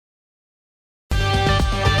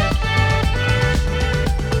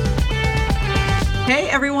Hey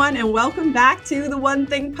everyone, and welcome back to the One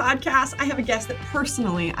Thing podcast. I have a guest that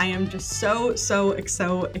personally I am just so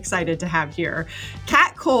excited to have here.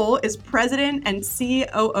 Kat Cole is president and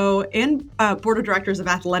COO and board of directors of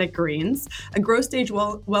Athletic Greens, a growth stage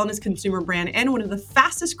wellness consumer brand and one of the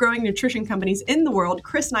fastest growing nutrition companies in the world.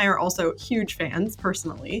 Chris and I are also huge fans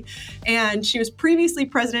personally. And she was previously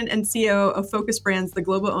president and COO of Focus Brands, the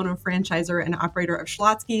global owner, franchisor, and operator of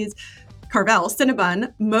Schlotzsky's, Carvel,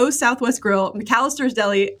 Cinnabon, Moe's Southwest Grill, McAllister's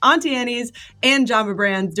Deli, Auntie Annie's, and Jamba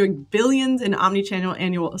Brands, doing billions in omnichannel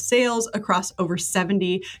annual sales across over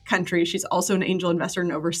 70 countries. She's also an angel investor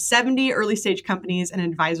in over 70 early stage companies and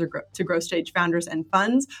advisor to growth stage founders and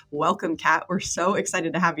funds. Welcome, Kat. We're so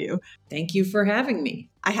excited to have you. Thank you for having me.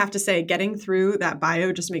 I have to say, getting through that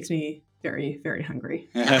bio just makes me very hungry.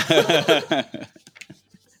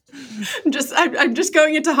 I'm just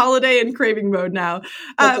going into holiday and craving mode now.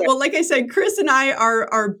 Okay. Well, like I said, Chris and I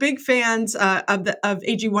are big fans of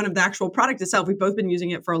AG1, of the actual product itself. We've both been using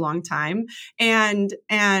it for a long time, and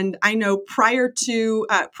I know prior to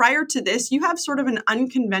this, you have sort of an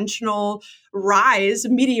unconventional rise,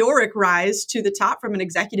 meteoric rise to the top from an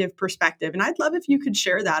executive perspective. And I'd love if you could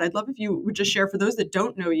share that. I'd love if you would just share, for those that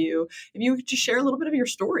don't know you, if you could just share a little bit of your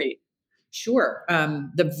story. Sure.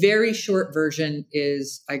 The very short version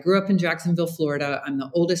is I grew up in Jacksonville, Florida. I'm the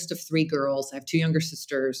oldest of three girls. I have two younger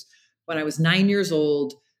sisters. When I was 9 years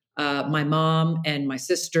old, my mom and my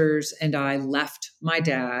sisters and I left my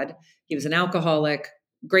dad. He was an alcoholic,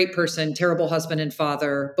 great person, terrible husband and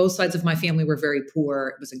father. Both sides of my family were very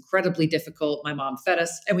poor. It was incredibly difficult. My mom fed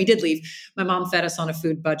us, and we did leave. My mom fed us on a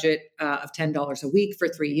food budget of $10 a week for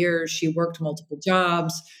 3 years. She worked multiple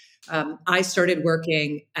jobs. I started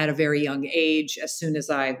working at a very young age, as soon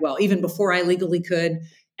as even before I legally could,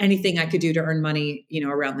 anything I could do to earn money,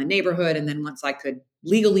 around the neighborhood. And then once I could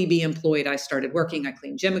legally be employed, I started working. I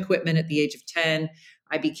cleaned gym equipment at the age of 10.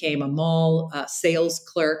 I became a mall sales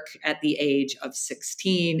clerk at the age of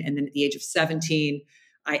 16. And then at the age of 17,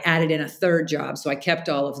 I added in a third job. So I kept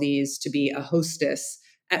all of these to be a hostess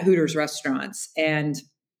at Hooters restaurants. And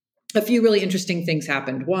a few really interesting things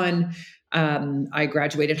happened. One, I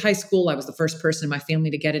graduated high school. I was the first person in my family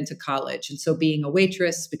to get into college. And so being a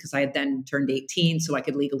waitress, because I had then turned 18, so I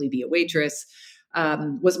could legally be a waitress,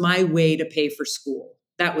 was my way to pay for school.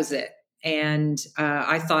 That was it. And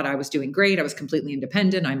I thought I was doing great. I was completely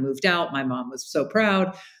independent. I moved out. My mom was so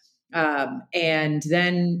proud. And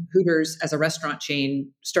then Hooters as a restaurant chain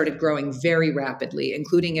started growing very rapidly,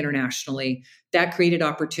 including internationally. That created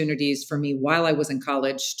opportunities for me while I was in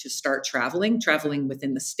college to start traveling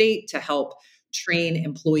within the state to help train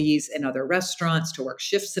employees in other restaurants, to work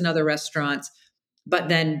shifts in other restaurants. But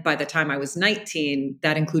then by the time I was 19,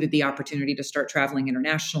 that included the opportunity to start traveling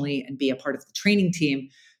internationally and be a part of the training team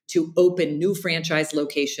to open new franchise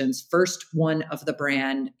locations, first one of the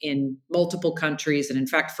brand in multiple countries, and in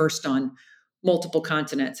fact, first on multiple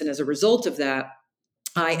continents. And as a result of that,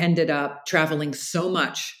 I ended up traveling so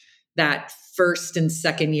much that first and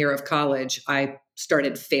second year of college, I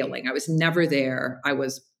started failing. I was never there. I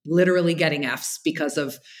was literally getting Fs because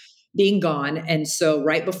of being gone. And so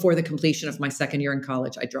right before the completion of my second year in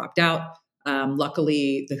college, I dropped out.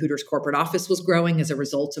 Luckily, the Hooters corporate office was growing as a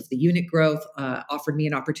result of the unit growth, offered me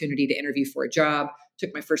an opportunity to interview for a job,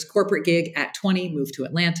 took my first corporate gig at 20, moved to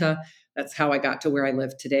Atlanta. That's how I got to where I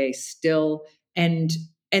live today still. And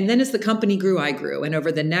then as the company grew, I grew. And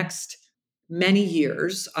over the next many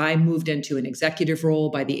years, I moved into an executive role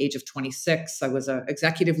by the age of 26. I was an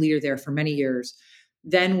executive leader there for many years,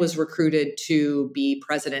 then was recruited to be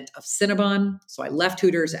president of Cinnabon. So I left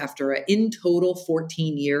Hooters after an in total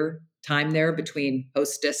 14-year time there between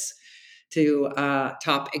hostess to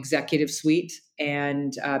top executive suite,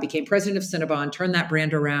 and became president of Cinnabon, turned that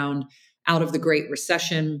brand around out of the Great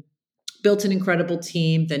Recession, built an incredible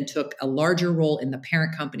team, then took a larger role in the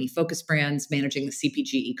parent company, Focus Brands, managing the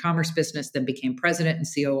CPG e-commerce business, then became president and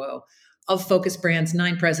COO of Focus Brands,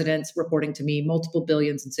 9 presidents reporting to me, multiple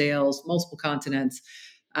billions in sales, multiple continents,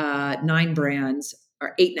 9 brands,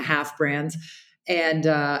 or 8.5 brands. And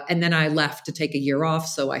then I left to take a year off,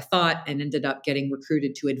 so I thought, and ended up getting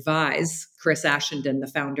recruited to advise Chris Ashenden,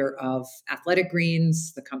 the founder of Athletic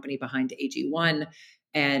Greens, the company behind AG1.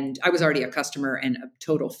 And I was already a customer and a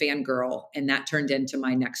total fangirl, and that turned into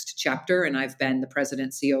my next chapter. And I've been the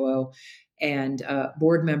president, COO, and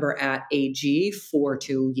board member at AG for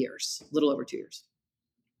 2 years, a little over 2 years.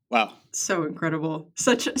 Wow. So incredible.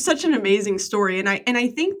 Such an amazing story. And I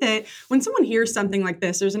think that when someone hears something like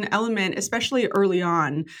this, there's an element, especially early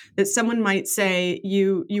on, that someone might say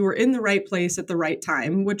you were in the right place at the right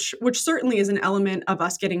time, which certainly is an element of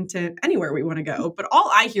us getting to anywhere we want to go. But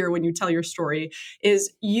all I hear when you tell your story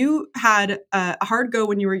is you had a hard go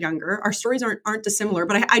when you were younger. Our stories aren't dissimilar,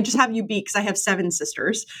 but I just have you beat because I have 7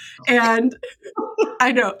 sisters. And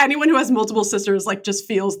I know anyone who has multiple sisters like just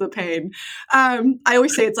feels the pain. I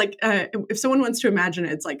always say it's like if someone wants to imagine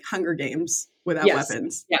it, it's like Hunger Games without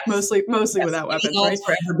weapons. Yes. Mostly Yes. without weapons, I'll right?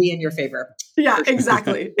 forever be in your favor. Yeah, For sure.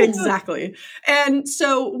 exactly. And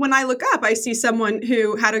so when I look up, I see someone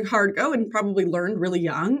who had a hard go and probably learned really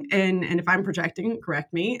young. And if I'm projecting,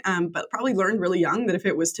 correct me, but probably learned really young that if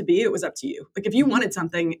it was to be, it was up to you. Like if you wanted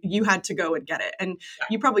something, you had to go and get it. And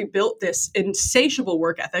you probably built this insatiable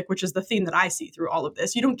work ethic, which is the theme that I see through all of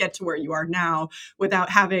this. You don't get to where you are now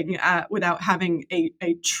without having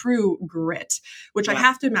a true grit, which I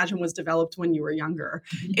have to imagine was developed when you were younger.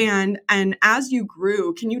 And as you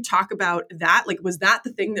grew, can you talk about that? Like, was that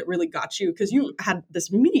the thing that really got you? Because you had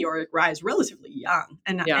this meteoric rise relatively young.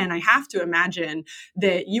 And I have to imagine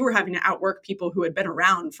that you were having to outwork people who had been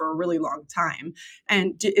around for a really long time.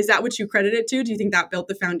 And is that what you credit it to? Do you think that built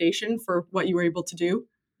the foundation for what you were able to do?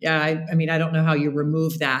 Yeah, I mean, I don't know how you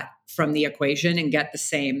remove that from the equation and get the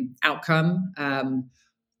same outcome.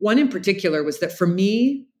 One in particular was that for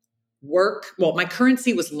me, my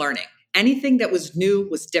currency was learning. Anything that was new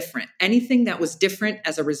was different. Anything that was different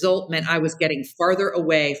as a result meant I was getting farther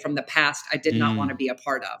away from the past I did not want to be a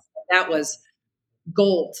part of. That was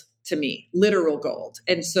gold to me, literal gold.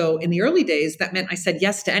 And so in the early days, that meant I said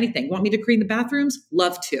yes to anything. Want me to clean the bathrooms?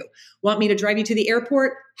 Love to. Want me to drive you to the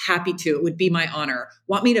airport? Happy to. It would be my honor.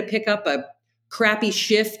 Want me to pick up a crappy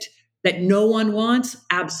shift that no one wants?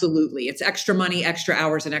 Absolutely. It's extra money, extra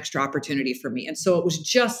hours, and extra opportunity for me. And so it was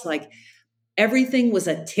just like everything was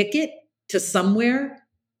a ticket to somewhere.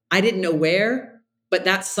 I didn't know where, but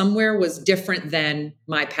that somewhere was different than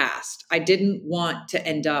my past. I didn't want to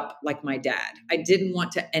end up like my dad. I didn't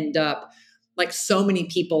want to end up like so many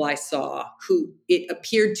people I saw who it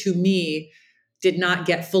appeared to me did not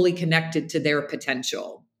get fully connected to their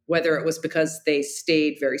potential, whether it was because they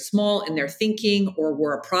stayed very small in their thinking or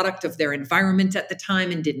were a product of their environment at the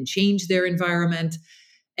time and didn't change their environment.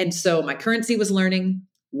 And so my currency was learning.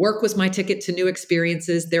 Work was my ticket to new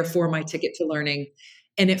experiences, therefore my ticket to learning.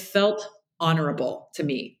 And it felt honorable to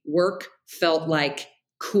me. Work felt like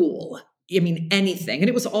cool. I mean, anything. And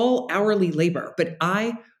it was all hourly labor, but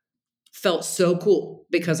I felt so cool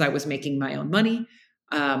because I was making my own money.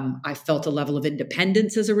 I felt a level of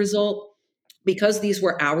independence as a result. Because these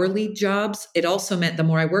were hourly jobs, it also meant the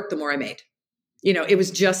more I worked, the more I made. It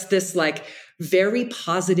was just this like very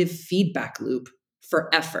positive feedback loop for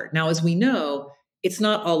effort. Now, as we know, it's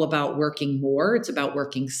not all about working more, it's about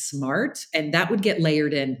working smart. And that would get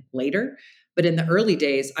layered in later. But in the early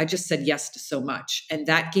days, I just said yes to so much. And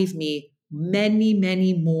that gave me many,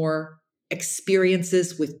 many more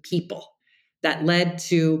experiences with people that led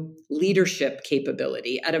to leadership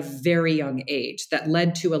capability at a very young age, that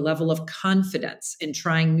led to a level of confidence in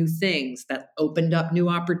trying new things, that opened up new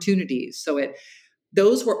opportunities. So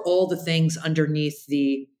those were all the things underneath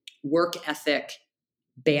the work ethic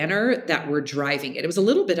banner that were driving it. It was a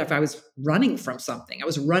little bit of I was running from something. I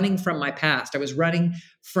was running from my past. I was running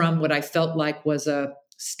from what I felt like was a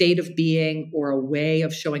state of being or a way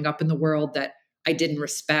of showing up in the world that I didn't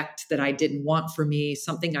respect, that I didn't want for me,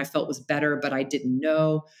 something I felt was better, but I didn't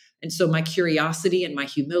know. And so my curiosity and my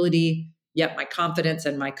humility, yet my confidence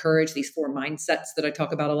and my courage, these 4 mindsets that I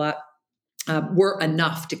talk about a lot, were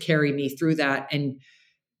enough to carry me through that.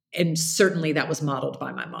 And certainly that was modeled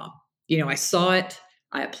by my mom. I saw it,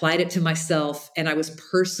 I applied it to myself, and I was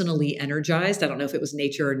personally energized. I don't know if it was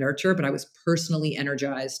nature or nurture, but I was personally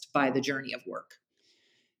energized by the journey of work.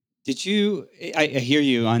 Did you? I hear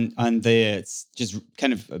you on it's just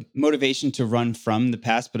kind of a motivation to run from the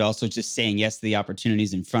past, but also just saying yes to the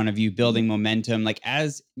opportunities in front of you, building momentum. Like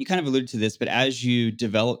as you kind of alluded to this, but as you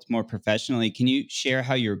developed more professionally, can you share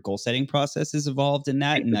how your goal setting process has evolved in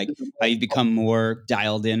that, and like how you've become more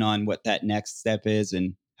dialed in on what that next step is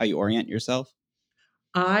and how you orient yourself?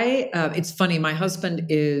 It's funny. My husband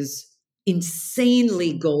is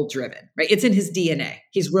insanely goal driven, right? It's in his DNA.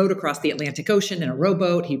 He's rowed across the Atlantic Ocean in a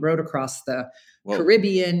rowboat. He rowed across the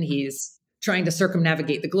Caribbean. He's trying to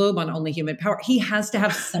circumnavigate the globe on only human power. He has to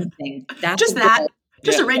have something. That's just that.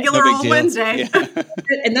 Just a regular old Wednesday. Yeah.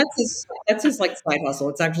 And that's his like side hustle.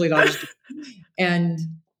 It's actually not his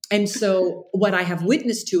and so what I have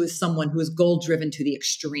witnessed to is someone who is goal driven to the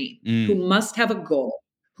extreme, who must have a goal,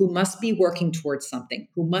 who must be working towards something,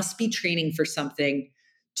 who must be training for something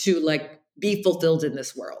to like be fulfilled in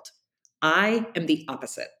this world. I am the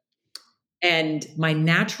opposite. And my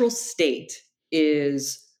natural state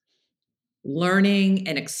is learning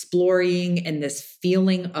and exploring and this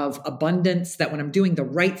feeling of abundance that when I'm doing the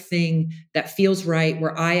right thing that feels right,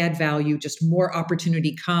 where I add value, just more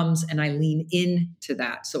opportunity comes and I lean into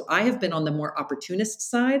that. So I have been on the more opportunist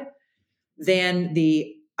side than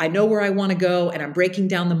I know where I want to go and I'm breaking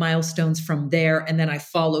down the milestones from there. And then I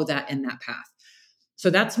follow that in that path. So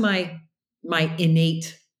that's my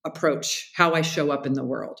innate approach, how I show up in the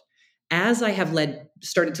world. As I have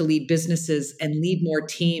started to lead businesses and lead more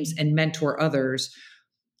teams and mentor others,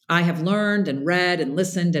 I have learned and read and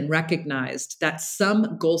listened and recognized that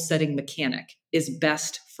some goal setting mechanic is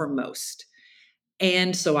best for most.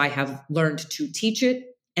 And so I have learned to teach it.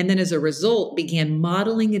 And then as a result, began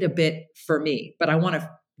modeling it a bit for me. But I want to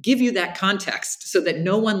give you that context so that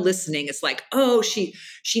no one listening is like, oh, she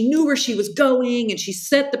knew where she was going and she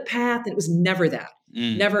set the path. And it was never that.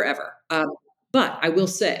 Never, ever. But I will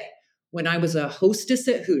say, when I was a hostess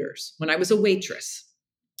at Hooters, when I was a waitress,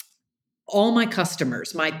 all my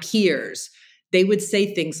customers, my peers, they would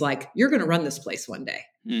say things like, you're going to run this place one day.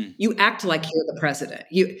 You act like you're the president.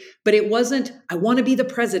 But it wasn't, I want to be the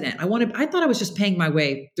president. I thought I was just paying my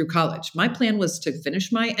way through college. My plan was to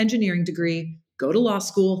finish my engineering degree, go to law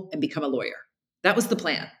school, and become a lawyer. That was the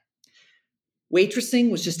plan.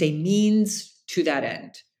 Waitressing was just a means to that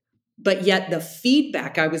end. But yet the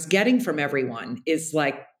feedback I was getting from everyone is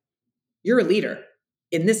like, you're a leader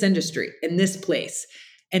in this industry, in this place.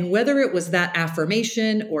 And whether it was that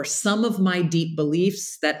affirmation or some of my deep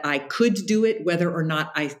beliefs that I could do it, whether or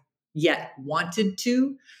not I yet wanted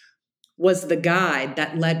to, was the guide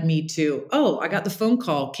that led me to, oh, I got the phone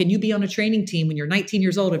call. Can you be on a training team when you're 19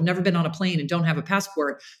 years old, have never been on a plane and don't have a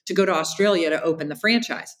passport to go to Australia to open the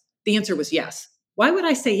franchise? The answer was yes. Why would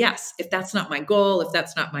I say yes if that's not my goal, if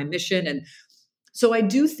that's not my mission? And so I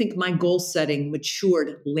do think my goal setting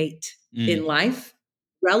matured late in life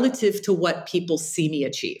relative to what people see me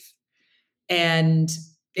achieve. And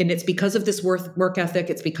it's because of this work ethic.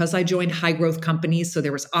 It's because I joined high growth companies. So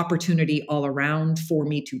there was opportunity all around for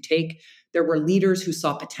me to take. There were leaders who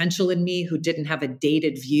saw potential in me, who didn't have a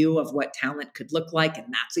dated view of what talent could look like. And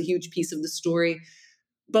that's a huge piece of the story.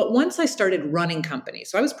 But once I started running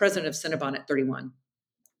companies, so I was president of Cinnabon at 31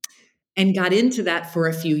 and got into that for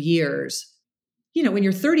a few years. You know, when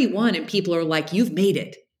you're 31 and people are like, you've made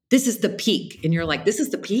it. This is the peak. And you're like, this is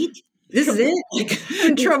the peak? This is it? Like,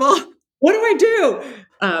 in trouble. What do I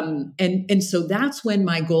do? And so that's when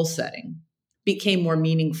my goal setting became more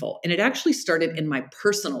meaningful. And it actually started in my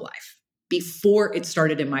personal life before it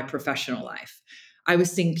started in my professional life. I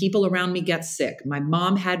was seeing people around me get sick. My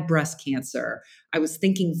mom had breast cancer. I was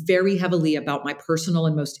thinking very heavily about my personal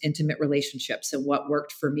and most intimate relationships and what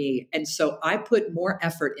worked for me. And so I put more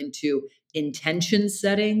effort into intention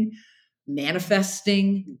setting,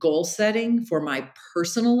 manifesting, goal setting for my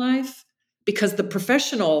personal life, because the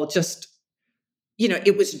professional just,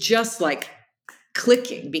 it was just like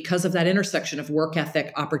clicking because of that intersection of work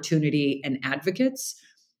ethic, opportunity, and advocates.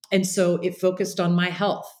 And so it focused on my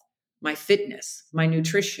health, my fitness, my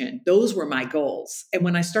nutrition. Those were my goals. And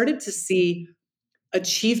when I started to see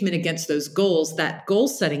achievement against those goals, that goal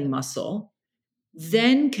setting muscle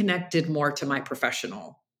then connected more to my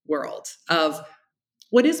professional world of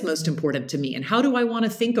what is most important to me and how do I want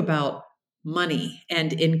to think about money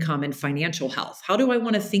and income and financial health? How do I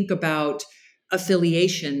want to think about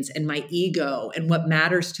affiliations and my ego and what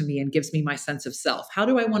matters to me and gives me my sense of self? How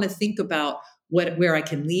do I want to think about where I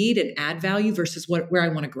can lead and add value versus where I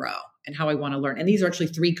want to grow and how I want to learn? And these are actually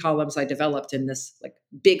 3 columns I developed in this like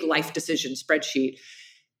big life decision spreadsheet.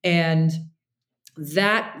 And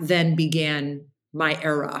that then began my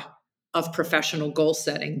era of professional goal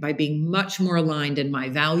setting by being much more aligned in my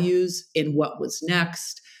values, in what was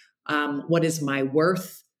next, what is my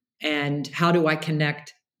worth, and how do I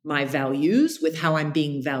connect my values with how I'm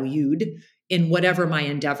being valued in whatever my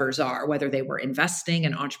endeavors are, whether they were investing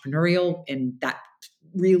and entrepreneurial, and that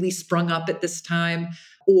really sprung up at this time,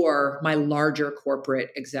 or my larger corporate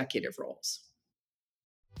executive roles.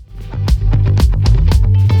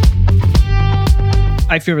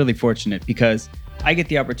 I feel really fortunate because I get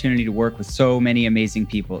the opportunity to work with so many amazing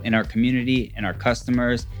people in our community and our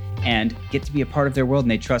customers and get to be a part of their world.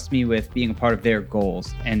 And they trust me with being a part of their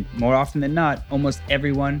goals. And more often than not, almost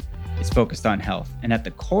everyone is focused on health. And at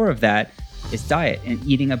the core of that is diet and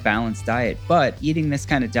eating a balanced diet. But eating this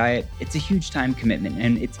kind of diet, it's a huge time commitment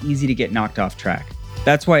and it's easy to get knocked off track.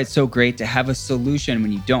 That's why it's so great to have a solution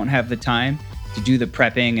when you don't have the time to do the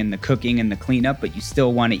prepping and the cooking and the cleanup, but you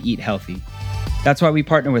still want to eat healthy. That's why we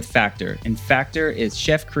partner with Factor. And Factor is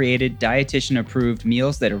chef-created, dietitian-approved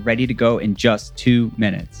meals that are ready to go in just 2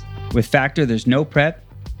 minutes. With Factor, there's no prep,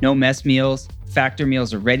 no mess meals. Factor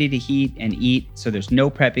meals are ready to heat and eat, so there's no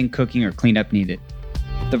prepping, cooking, or cleanup needed.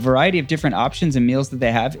 The variety of different options and meals that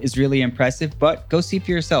they have is really impressive, but go see for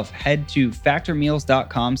yourself. Head to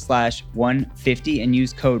factormeals.com/150 and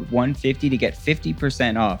use code 150 to get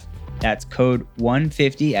 50% off. That's code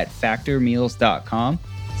 150 at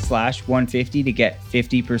factormeals.com/150 to get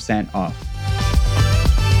 50% off.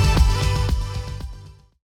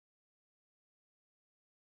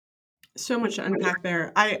 So much to unpack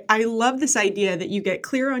there. I love this idea that you get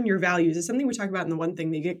clear on your values. It's something we talk about in the one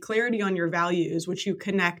thing, that you get clarity on your values, which you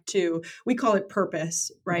connect to, we call it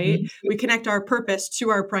purpose, right? Mm-hmm. We connect our purpose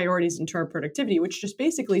to our priorities and to our productivity, which just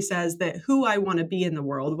basically says that who I want to be in the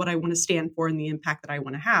world, what I want to stand for, and the impact that I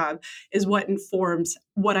want to have is what informs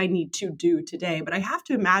what I need to do today. But I have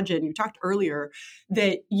to imagine, you talked earlier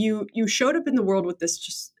that you showed up in the world with this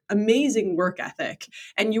just amazing work ethic,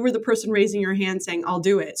 and you were the person raising your hand saying, I'll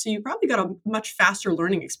do it. So you probably got a much faster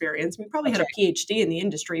learning experience. You probably had a PhD in the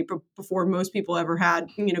industry before most people ever had,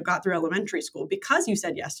 got through elementary school, because you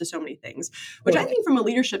said yes to so many things, which I think from a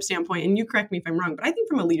leadership standpoint, and you correct me if I'm wrong, but I think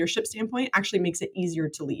from a leadership standpoint actually makes it easier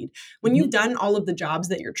to lead. When you've done all of the jobs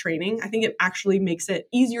that you're training, I think it actually makes it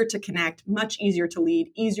easier to connect, much easier to lead,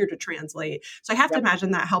 easier to translate. So I have to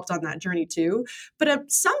imagine that helped on that journey too. But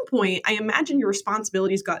at some point, I imagine your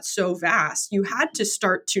responsibilities got so vast, you had to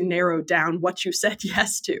start to narrow down what you said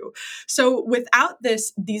yes to. So without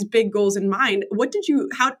these big goals in mind,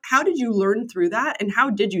 how did you learn through that, and how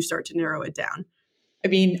did you start to narrow it down? I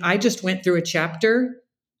mean, I just went through a chapter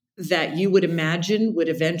that you would imagine would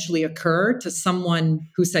eventually occur to someone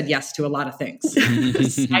who said yes to a lot of things.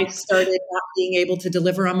 I started not being able to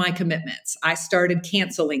deliver on my commitments. I started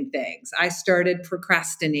canceling things. I started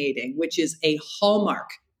procrastinating, which is a hallmark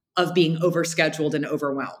of being overscheduled and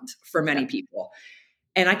overwhelmed for many people.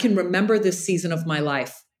 And I can remember this season of my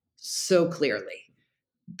life so clearly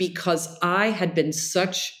because I had been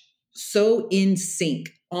so in sync,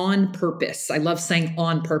 on purpose. I love saying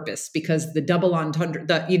on purpose because the double entendre,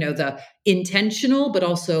 the intentional, but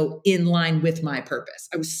also in line with my purpose.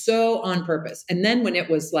 I was so on purpose. And then when it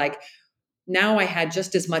was like, now I had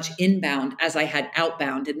just as much inbound as I had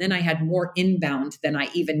outbound, and then I had more inbound than I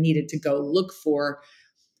even needed to go look for,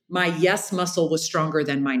 my yes muscle was stronger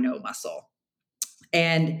than my no muscle.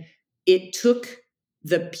 And it took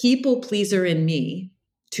the people pleaser in me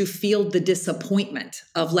to feel the disappointment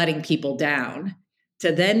of letting people down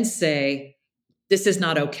to then say, this is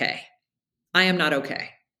not okay. I am not okay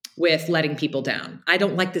with letting people down. I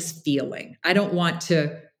don't like this feeling. I don't want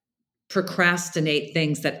to procrastinate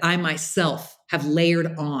things that I myself have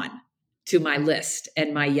layered on to my list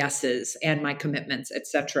and my yeses and my commitments,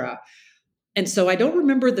 etc. And so I don't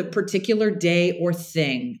remember the particular day or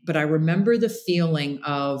thing, but I remember the feeling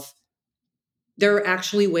of there are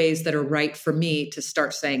actually ways that are right for me to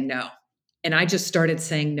start saying no. And I just started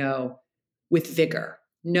saying no with vigor.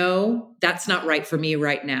 No, that's not right for me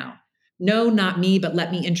right now. No, not me, but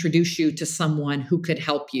let me introduce you to someone who could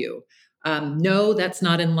help you. No, that's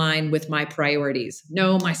not in line with my priorities.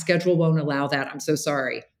 No, my schedule won't allow that. I'm so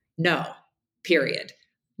sorry. No, period.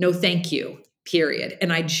 No, thank you, period.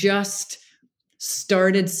 And I just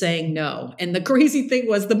started saying no. And the crazy thing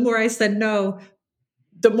was, the more I said no,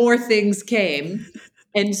 the more things came.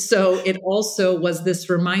 And so it also was this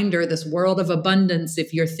reminder, this world of abundance.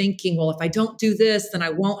 If you're thinking, well, if I don't do this, then I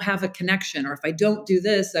won't have a connection. Or if I don't do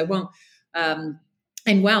this, I won't. And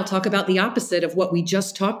wow, talk about the opposite of what we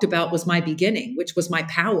just talked about was my beginning, which was my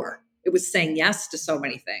power. It was saying yes to so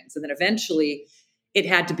many things. And then eventually it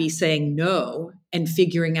had to be saying no and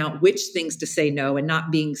figuring out which things to say no and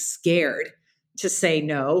not being scared to say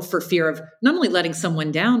no for fear of not only letting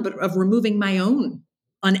someone down, but of removing my own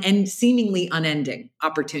seemingly unending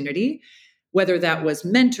opportunity, whether that was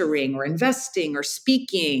mentoring or investing or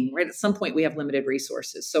speaking, right? At some point we have limited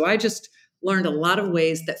resources. So I just learned a lot of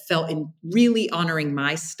ways that felt in really honoring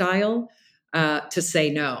my style to say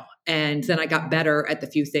no. And then I got better at the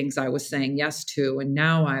few things I was saying yes to. And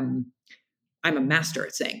now I'm a master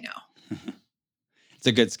at saying no. It's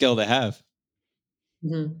a good skill to have.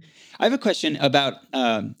 Mm-hmm. I have a question about,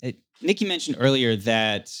 Nikki mentioned earlier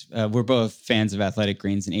that we're both fans of Athletic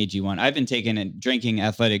Greens and AG1. I've been taking and drinking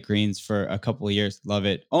Athletic Greens for a couple of years. Love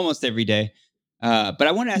it almost every day. But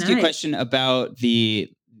I want to ask you a question about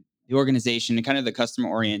the organization and kind of the customer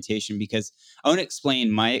orientation, because I want to explain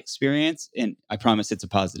my experience, and I promise it's a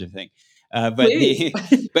positive thing. Please.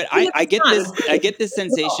 But I get this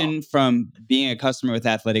sensation from being a customer with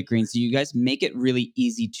Athletic Greens. So you guys make it really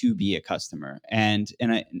easy to be a customer. And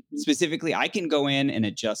specifically, I can go in and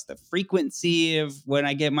adjust the frequency of when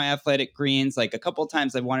I get my Athletic Greens. Like a couple of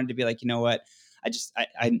times I wanted to be like, you know what?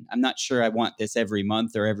 I'm not sure I want this every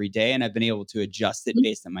month or every day. And I've been able to adjust it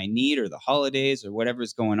based on my need or the holidays or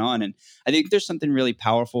whatever's going on. And I think there's something really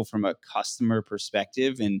powerful from a customer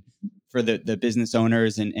perspective and for the business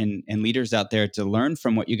owners and leaders out there to learn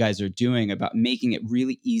from what you guys are doing about making it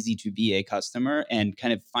really easy to be a customer and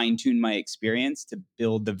kind of fine tune my experience to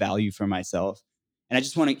build the value for myself. And I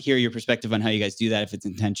just want to hear your perspective on how you guys do that, if it's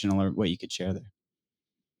intentional or what you could share there.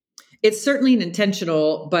 It's certainly an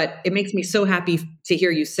intentional, but it makes me so happy to hear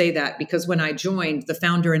you say that, because when I joined, the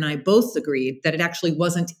founder and I both agreed that it actually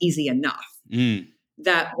wasn't easy enough.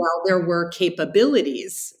 That while there were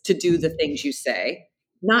capabilities to do the things you say,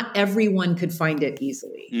 not everyone could find it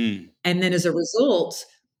easily. And then as a result,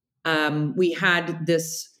 we had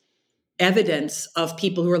this evidence of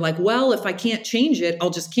people who were like, well, if I can't change it, I'll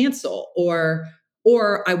just cancel, or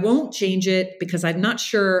I won't change it because I'm not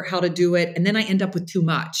sure how to do it. And then I end up with too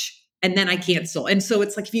much and then I cancel. And so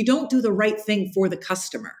it's like, if you don't do the right thing for the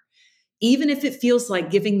customer, even if it feels like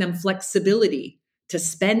giving them flexibility to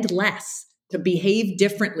spend less, to behave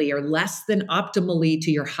differently or less than optimally to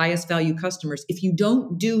your highest value customers, if you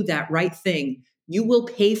don't do that right thing, you will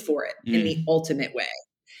pay for it in the ultimate way.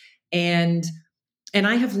 And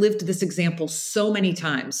I have lived this example so many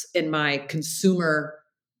times in my consumer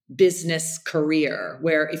business career,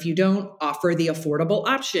 where if you don't offer the affordable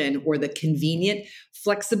option or the convenient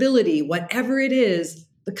flexibility, whatever it is,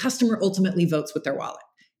 the customer ultimately votes with their wallet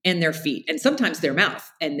and their feet and sometimes their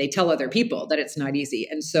mouth, and they tell other people that it's not easy.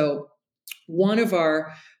 And so one of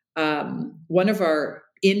our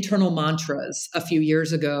internal mantras a few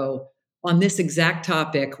years ago on this exact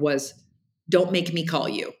topic was, don't make me call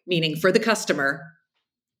you, meaning for the customer,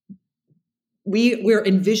 we're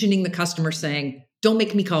envisioning the customer saying, don't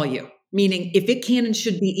make me call you, meaning if it can and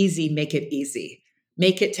should be easy, make it easy,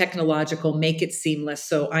 make it technological, make it seamless.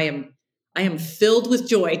 So I am filled with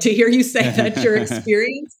joy to hear you say that your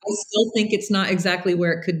experience. I still think it's not exactly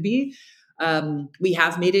where it could be. We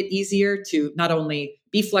have made it easier to not only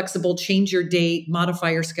be flexible, change your date,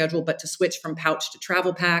 modify your schedule, but to switch from pouch to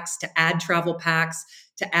travel packs, to add travel packs,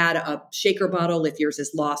 to add a shaker bottle if yours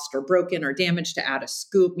is lost or broken or damaged, to add a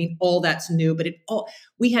scoop. I mean, all that's new, but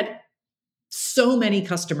we had so many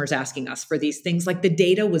customers asking us for these things. Like the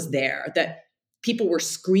data was there that people were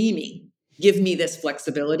screaming, give me this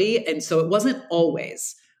flexibility. And so it wasn't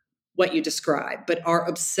always what you described, but our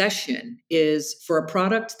obsession is for a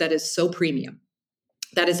product that is so premium,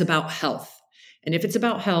 that is about health. And if it's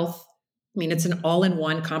about health, I mean, it's an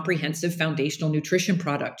all-in-one comprehensive foundational nutrition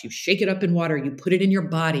product. You shake it up in water, you put it in your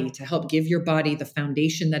body to help give your body the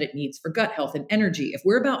foundation that it needs for gut health and energy. If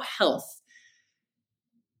we're about health,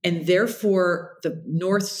 and therefore the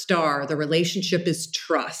North Star, the relationship is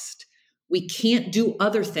trust, we can't do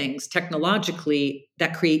other things technologically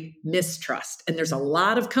that create mistrust. And there's a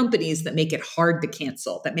lot of companies that make it hard to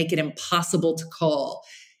cancel, that make it impossible to call.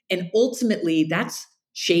 And ultimately, that's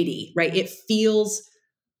shady, right? It feels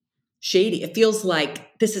shady. It feels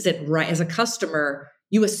like this isn't right. As a customer,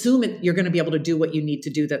 you assume you're going to be able to do what you need to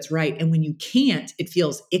do that's right. And when you can't, it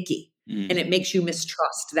feels icky. And it makes you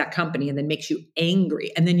mistrust that company and then makes you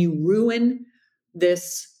angry. And then you ruin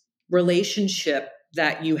this relationship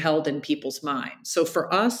that you held in people's minds. So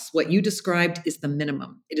for us, what you described is the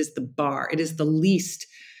minimum. It is the bar. It is the least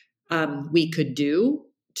we could do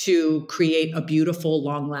to create a beautiful,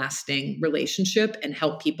 long-lasting relationship and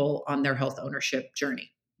help people on their health ownership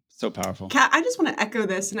journey. So powerful. Kat, I just want to echo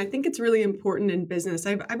this, and I think it's really important in business.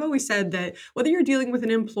 I've always said that whether you're dealing with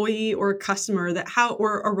an employee or a customer,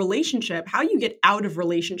 or a relationship, how you get out of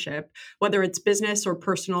relationship, whether it's business or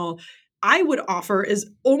personal, I would offer is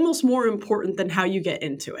almost more important than how you get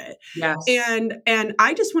into it. Yes. And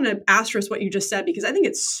I just want to asterisk what you just said, because I think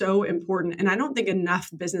it's so important. And I don't think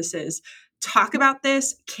enough businesses talk about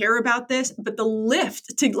this, care about this, but the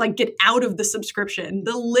lift to like get out of the subscription,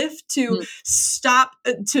 the lift to stop,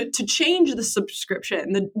 to change the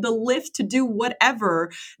subscription, the lift to do whatever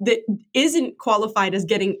that isn't qualified as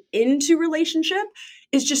getting into relationship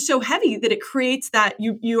is just so heavy that it creates that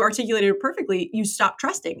you articulated it perfectly. You stop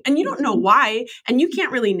trusting and you don't know why, and you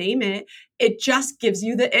can't really name it. It just gives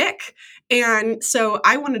you the ick. And so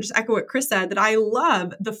I want to just echo what Chris said, that I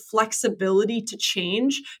love the flexibility to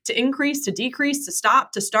change, to increase, to decrease, to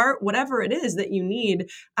stop, to start, whatever it is that you need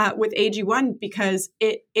with AG1, because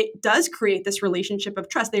it does create this relationship of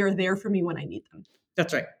trust. They are there for me when I need them.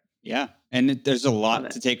 That's right. Yeah. And there's a Love lot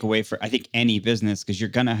it. to take away for, I think, any business, because you're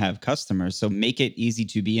going to have customers. So make it easy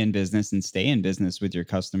to be in business and stay in business with your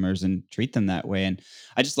customers and treat them that way. And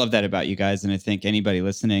I just love that about you guys. And I think anybody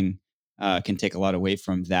listening can take a lot away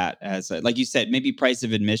from that. As like you said, maybe price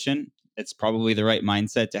of admission. It's probably the right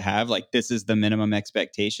mindset to have. Like, this is the minimum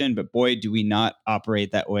expectation. But boy, do we not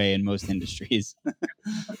operate that way in most industries.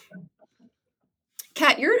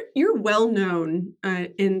 Kat, you're well known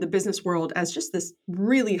in the business world as just this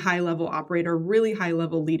really high level operator, really high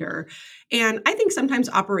level leader, and I think sometimes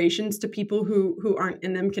operations to people who aren't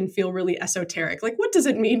in them can feel really esoteric. Like, what does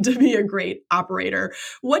it mean to be a great operator?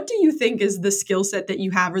 What do you think is the skill set that you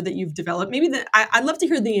have or that you've developed? Maybe I'd love to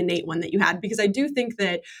hear the innate one that you had, because I do think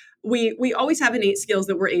that we always have innate skills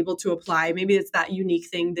that we're able to apply. Maybe it's that unique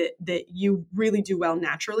thing that you really do well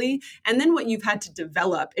naturally, and then what you've had to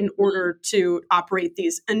develop in order to operate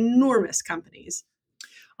these enormous companies.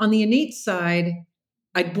 On the innate side,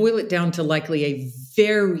 I'd boil it down to likely a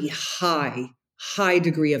very high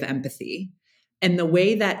degree of empathy. And the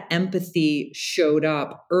way that empathy showed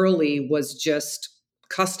up early was just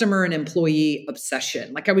customer and employee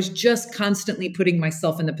obsession. Like, I was just constantly putting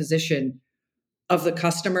myself in the position of the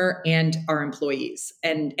customer and our employees,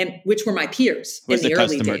 and which were my peers in Was the the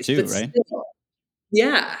early customer days. too, But right? still,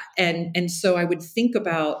 yeah. And so I would think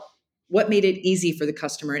about what made it easy for the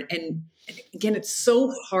customer. And again, it's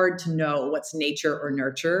so hard to know what's nature or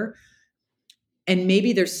nurture. And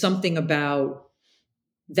maybe there's something about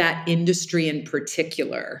that industry in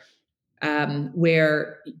particular,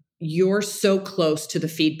 where you're so close to the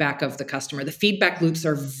feedback of the customer. The feedback loops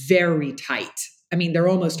are very tight. I mean, they're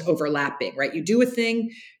almost overlapping, right? You do a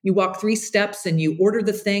thing, you walk 3 steps and you order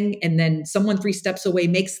the thing, and then someone 3 steps away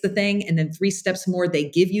makes the thing, and then 3 steps more, they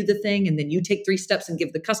give you the thing, and then you take 3 steps and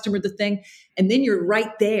give the customer the thing. And then you're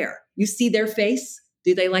right there. You see their face.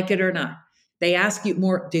 Do they like it or not? They ask you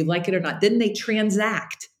more, do you like it or not? Then they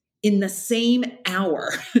transact in the same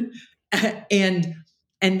hour. and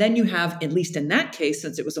and then you have, at least in that case,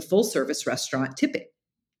 since it was a full service restaurant, tipping,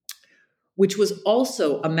 which was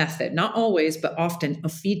also a method, not always, but often,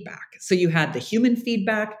 of feedback. So you had the human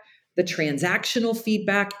feedback, the transactional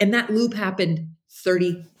feedback, and that loop happened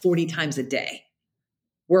 30, 40 times a day,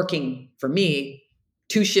 working for me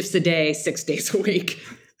 2 shifts a day, 6 days a week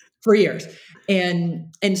for years.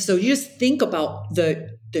 And so you just think about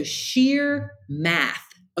the sheer math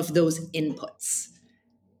of those inputs.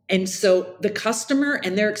 And so the customer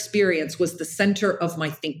and their experience was the center of my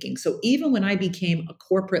thinking. So even when I became a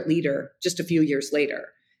corporate leader just a few years later,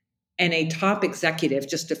 and a top executive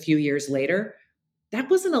just a few years later, that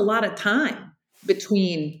wasn't a lot of time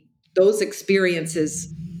between those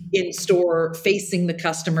experiences in store, facing the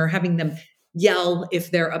customer, having them yell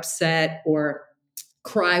if they're upset, or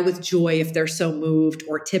cry with joy if they're so moved,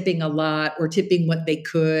 or tipping a lot, or tipping what they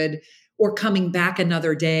could, or coming back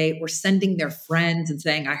another day, or sending their friends and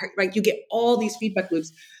saying, I heard, right? You get all these feedback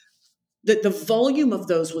loops. The volume of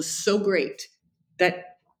those was so great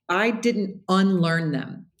that I didn't unlearn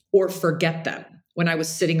them or forget them when I was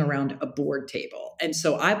sitting around a board table. And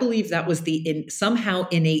so I believe that was the somehow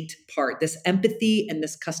innate part, this empathy and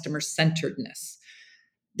this customer centeredness,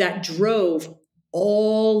 that drove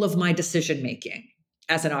all of my decision making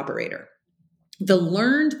as an operator. The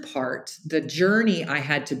learned part, the journey I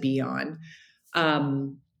had to be on,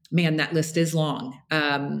 man, that list is long.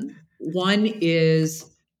 One is,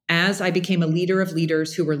 as I became a leader of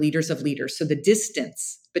leaders who were leaders of leaders, so the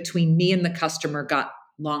distance between me and the customer got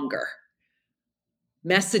longer.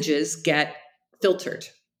 Messages get filtered,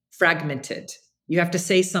 fragmented. You have to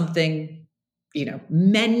say something,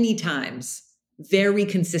 many times, very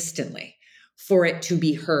consistently, for it to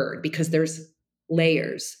be heard, because there's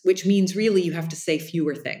layers, which means really you have to say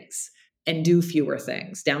fewer things and do fewer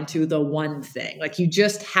things, down to the one thing. Like, you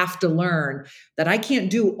just have to learn that I can't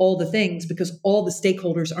do all the things because all the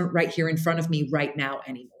stakeholders aren't right here in front of me right now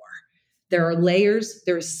anymore. There are layers,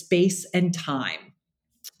 there's space and time.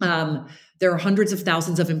 There are hundreds of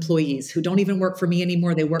thousands of employees who don't even work for me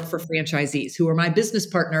anymore. They work for franchisees who are my business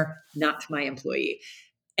partner, not my employee.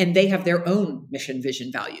 And they have their own mission,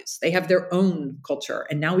 vision, values. They have their own culture.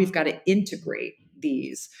 And now we've got to integrate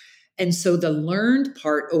these. And so the learned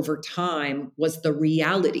part over time was the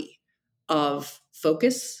reality of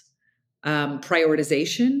focus,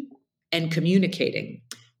 prioritization, and communicating.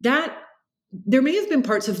 That there may have been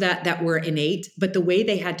parts of that were innate, but the way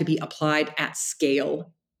they had to be applied at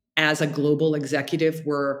scale as a global executive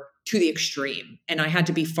were to the extreme. And I had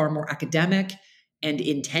to be far more academic and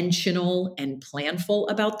intentional and planful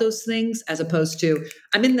about those things, as opposed to,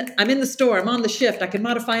 I'm in the store, I'm on the shift, I can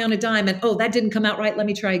modify on a dime, and oh, that didn't come out right, let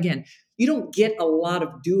me try again. you don't get a lot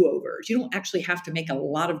of do-overs. You don't actually have to make a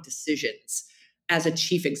lot of decisions as a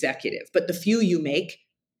chief executive, but the few you make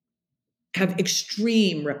have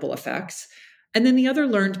extreme ripple effects. And then the other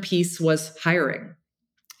learned piece was hiring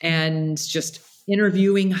and just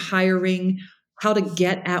interviewing, hiring, how to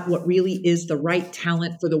get at what really is the right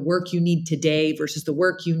talent for the work you need today versus the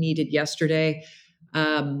work you needed yesterday.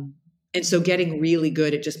 And so getting really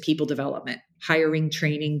good at just people development, hiring,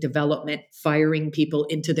 training, development, firing people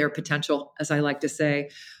into their potential, as I like to say.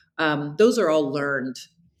 Those are all learned.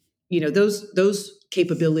 Those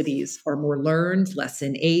capabilities are more learned, less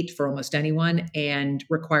innate for almost anyone, and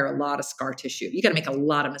require a lot of scar tissue. You got to make a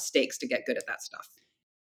lot of mistakes to get good at that stuff.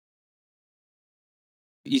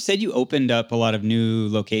 You said you opened up a lot of new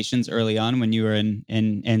locations early on when you were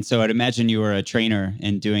and so I'd imagine you were a trainer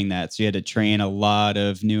in doing that. So you had to train a lot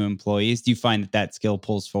of new employees. Do you find that skill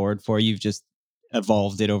pulls forward for you? You've just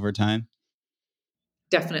evolved it over time?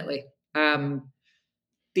 Definitely.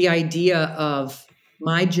 The idea of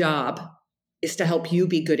my job is to help you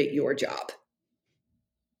be good at your job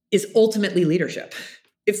is ultimately leadership.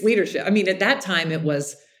 It's leadership. I mean, at that time, it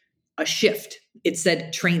was a shift. It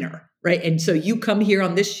said trainer, right? And so you come here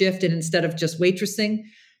on this shift, and instead of just waitressing,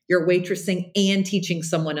 you're waitressing and teaching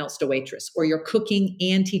someone else to waitress, or you're cooking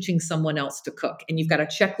and teaching someone else to cook. And you've got a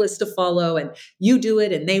checklist to follow, and you do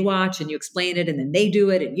it and they watch and you explain it, and then they do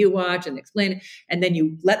it and you watch and explain it. And then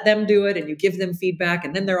you let them do it and you give them feedback,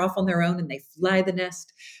 and then they're off on their own and they fly the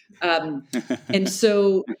nest. And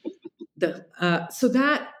so but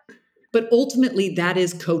ultimately that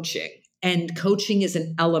is coaching, and coaching is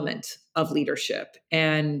an element of leadership.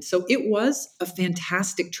 And so it was a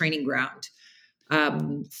fantastic training ground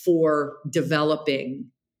for developing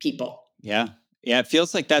people. Yeah. Yeah. It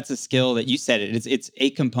feels like that's a skill that you said it. It's a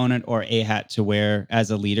component or a hat to wear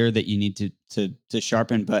as a leader that you need to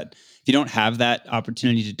sharpen. But if you don't have that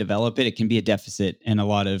opportunity to develop it, it can be a deficit in a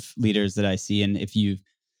lot of leaders that I see. And if you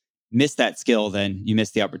miss that skill, then you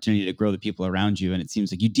miss the opportunity to grow the people around you. And it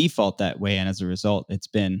seems like you default that way. And as a result, it's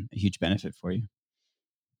been a huge benefit for you.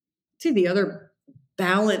 See, the other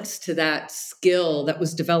balance to that skill that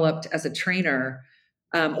was developed as a trainer,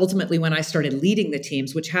 ultimately when I started leading the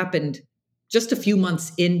teams, which happened just a few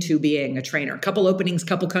months into being a trainer, a couple openings,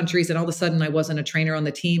 couple countries, and all of a sudden I wasn't a trainer on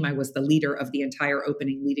the team. I was the leader of the entire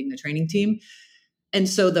opening, leading the training team. And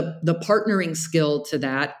so the partnering skill to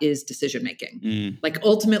that is decision making. Like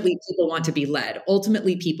ultimately people want to be led.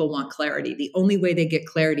 Ultimately people want clarity. The only way they get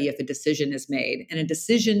clarity if a decision is made, and a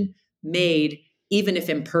decision made, even if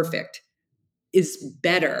imperfect, is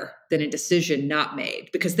better than a decision not made,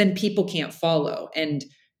 because then people can't follow. And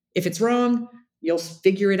if it's wrong, you'll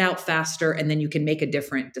figure it out faster and then you can make a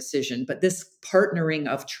different decision. But this partnering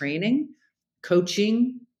of training,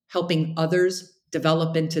 coaching, helping others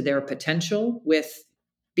develop into their potential with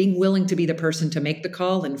being willing to be the person to make the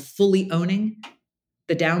call and fully owning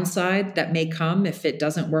the downside that may come if it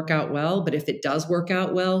doesn't work out well. But if it does work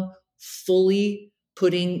out well, fully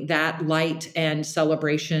putting that light and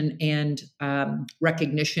celebration and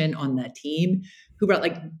recognition on the team who brought,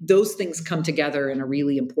 like, those things come together in a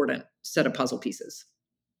really important set of puzzle pieces.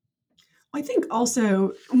 I think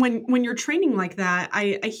also when you're training like that,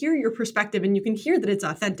 I hear your perspective, and you can hear that it's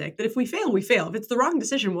authentic, that if we fail, we fail. If it's the wrong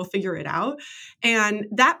decision, we'll figure it out. And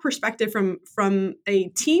that perspective from a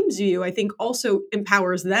team's view, I think also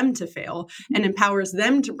empowers them to fail and empowers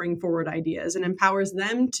them to bring forward ideas and empowers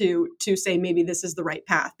them to say, maybe this is the right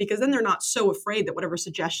path, because then they're not so afraid that whatever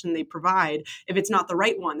suggestion they provide, if it's not the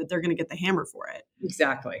right one, that they're going to get the hammer for it.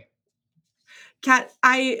 Exactly. Kat,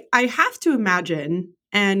 I have to imagine,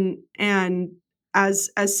 and as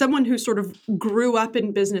someone who sort of grew up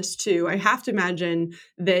in business too, I have to imagine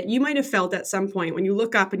that you might have felt at some point when you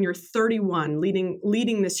look up and you're 31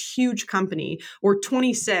 leading this huge company, or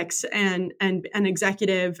 26 and an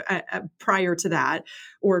executive prior to that,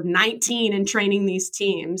 or 19 and training these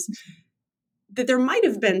teams, that there might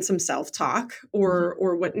have been some self-talk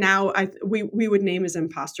or what now we would name as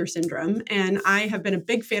imposter syndrome. And I have been a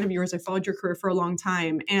big fan of yours. I followed your career for a long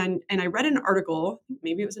time. And I read an article,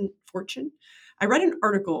 maybe it was in Fortune. I read an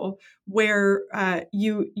article where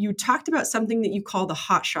you talked about something that you call the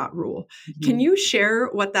hotshot rule. Mm-hmm. Can you share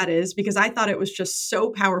what that is? Because I thought it was just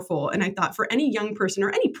so powerful. And I thought for any young person, or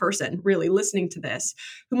any person really listening to this,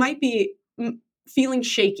 who might be feeling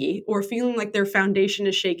shaky or feeling like their foundation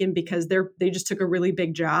is shaken because they just took a really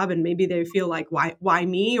big job, and maybe they feel like, why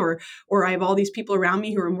me, or I have all these people around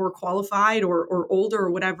me who are more qualified or older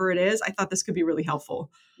or whatever it is. I thought this could be really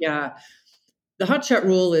helpful. Yeah. The hotshot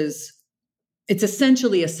rule it's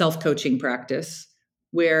essentially a self-coaching practice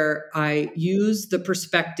where I use the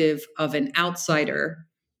perspective of an outsider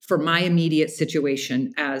for my immediate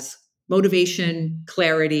situation as motivation,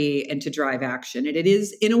 clarity, and to drive action. And it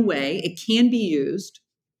is, in a way, it can be used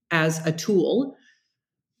as a tool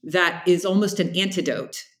that is almost an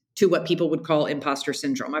antidote to what people would call imposter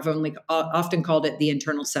syndrome. I've only often called it the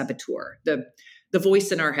internal saboteur, the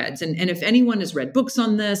voice in our heads. And if anyone has read books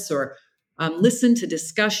on this or listened to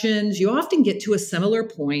discussions, you often get to a similar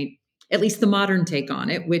point, at least the modern take on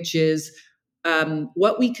it, which is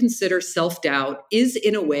what we consider self-doubt is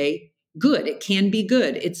in a way good. It can be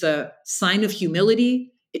good. It's a sign of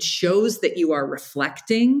humility. It shows that you are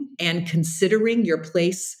reflecting and considering your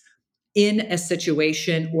place in a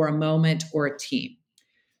situation or a moment or a team.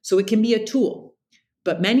 So it can be a tool,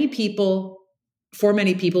 but for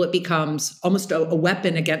many people, it becomes almost a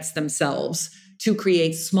weapon against themselves to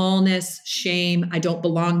create smallness, shame. I don't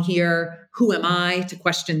belong here. Who am I to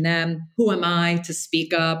question them? Who am I to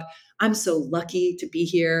speak up? I'm so lucky to be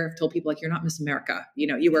here. I've told people, like, you're not Miss America.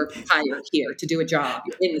 You were hired here to do a job.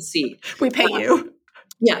 You're in the seat. We pay you.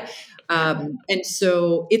 Yeah. And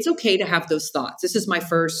so it's okay to have those thoughts. This is my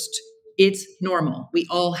first. It's normal. We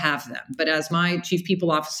all have them. But as my chief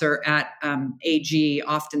people officer at AG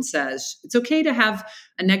often says, it's okay to have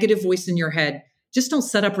a negative voice in your head. Just don't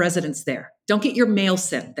set up residence there. Don't get your mail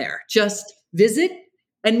sent there. Just visit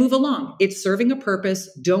and move along. It's serving a purpose.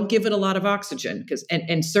 Don't give it a lot of oxygen,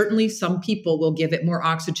 and certainly some people will give it more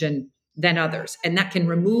oxygen than others. And that can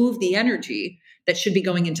remove the energy that should be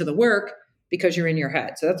going into the work because you're in your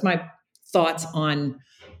head. So that's my thoughts on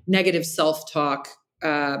negative self-talk,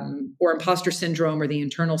 or imposter syndrome, or the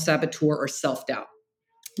internal saboteur, or self-doubt.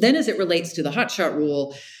 Then as it relates to the hotshot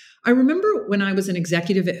rule, I remember when I was an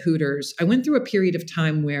executive at Hooters, I went through a period of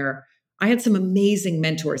time where I had some amazing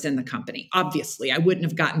mentors in the company. Obviously, I wouldn't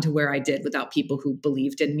have gotten to where I did without people who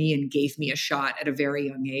believed in me and gave me a shot at a very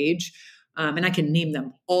young age. And I can name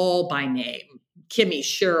them all by name. Kimmy,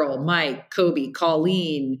 Cheryl, Mike, Kobe,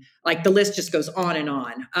 Colleen, like the list just goes on and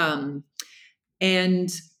on.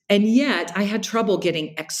 And yet I had trouble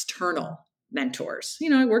getting external mentors.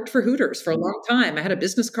 I worked for Hooters for a long time. I had a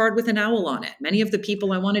business card with an owl on it. Many of the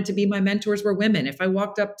people I wanted to be my mentors were women. If I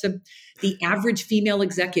walked up to the average female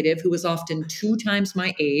executive, who was often 2 times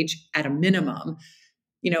my age at a minimum,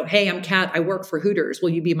 hey, I'm Kat, I work for Hooters. Will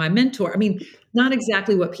you be my mentor? I mean, not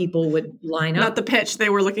exactly what people would line up. Not the pitch they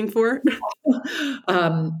were looking for.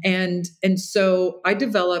 And so I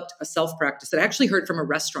developed a self-practice that I actually heard from a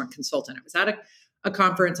restaurant consultant. I was at a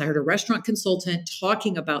conference. I heard a restaurant consultant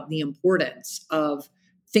talking about the importance of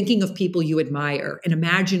thinking of people you admire and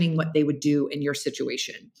imagining what they would do in your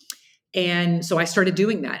situation. And so I started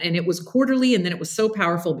doing that. And it was quarterly, and then it was so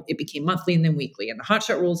powerful, it became monthly and then weekly. And the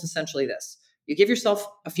hotshot rule is essentially this. You give yourself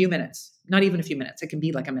a few minutes, not even a few minutes. It can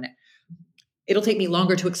be like a minute. It'll take me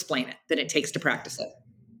longer to explain it than it takes to practice it.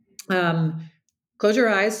 Close your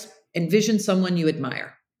eyes, envision someone you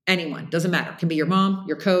admire. Anyone, doesn't matter. It can be your mom,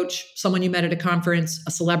 your coach, someone you met at a conference,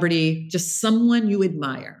 a celebrity, just someone you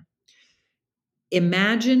admire.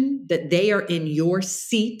 Imagine that they are in your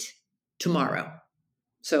seat tomorrow.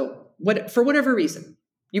 So for whatever reason,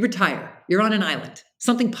 you retire, you're on an island,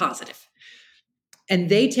 something positive, and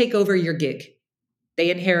they take over your gig. They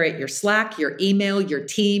inherit your Slack, your email, your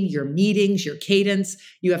team, your meetings, your cadence.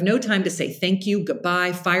 You have no time to say thank you,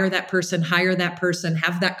 goodbye, fire that person, hire that person,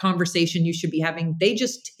 have that conversation you should be having. They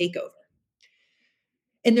just take over.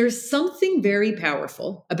 And there's something very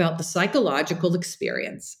powerful about the psychological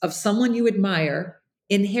experience of someone you admire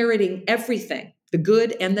inheriting everything, the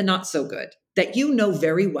good and the not so good, that you know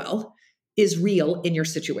very well is real in your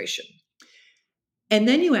situation. And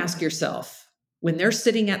then you ask yourself, when they're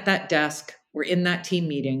sitting at that desk or in that team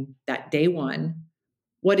meeting, that day one,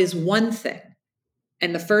 what is one thing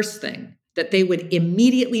and the first thing that they would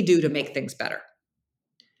immediately do to make things better?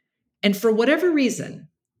 And for whatever reason,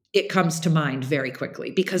 it comes to mind very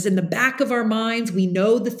quickly, because in the back of our minds, we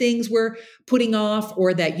know the things we're putting off,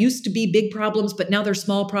 or that used to be big problems, but now they're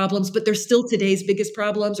small problems, but they're still today's biggest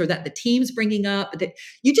problems, or that the team's bringing up, that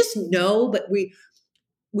you just know, but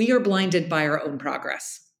we are blinded by our own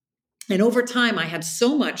progress. And over time, I had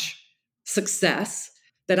so much success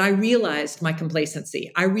that I realized my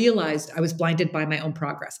complacency. I realized I was blinded by my own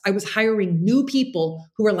progress. I was hiring new people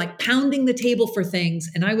who were like pounding the table for things.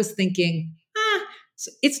 And I was thinking,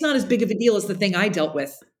 it's not as big of a deal as the thing I dealt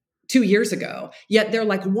with 2 years ago. Yet they're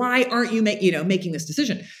like, why aren't you making this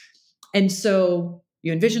decision? And so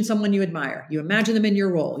you envision someone you admire. You imagine them in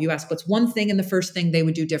your role. You ask, what's one thing and the first thing they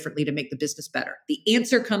would do differently to make the business better? The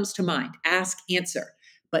answer comes to mind. Ask, answer.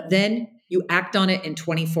 But then you act on it in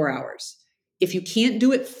 24 hours. If you can't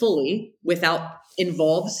do it fully without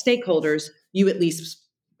involved stakeholders, you at least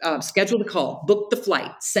schedule the call, book the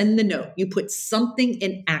flight, send the note. You put something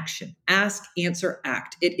in action. Ask, answer,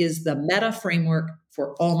 act. It is the meta framework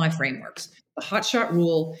for all my frameworks. The hotshot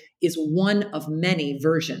rule is one of many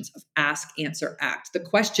versions of ask, answer, act. The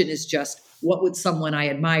question is just, what would someone I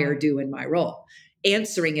admire do in my role?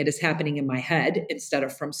 Answering it is happening in my head instead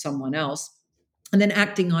of from someone else. And then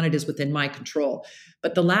acting on it is within my control.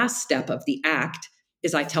 But the last step of the act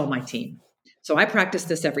is I tell my team. So I practice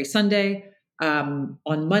this every Sunday. On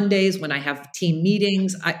Mondays, when I have team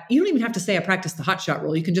meetings, you don't even have to say I practice the hotshot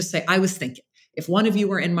rule. You can just say, I was thinking, if one of you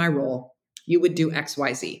were in my role, you would do X,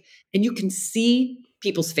 Y, Z. And you can see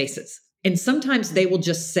people's faces. And sometimes they will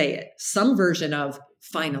just say it, some version of,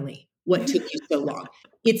 finally, what took you so long?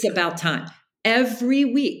 It's about time. Every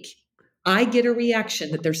week, I get a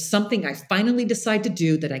reaction that there's something I finally decide to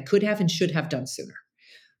do that I could have and should have done sooner.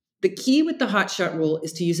 The key with the hotshot rule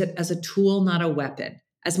is to use it as a tool, not a weapon,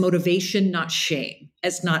 as motivation, not shame,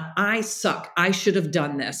 as not, I suck, I should have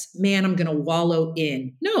done this. Man, I'm going to wallow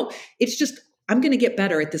in. No, it's just, I'm going to get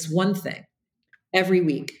better at this one thing every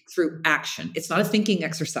week through action. It's not a thinking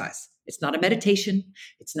exercise. It's not a meditation.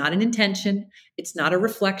 It's not an intention. It's not a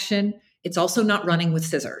reflection. It's also not running with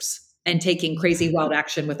scissors and taking crazy wild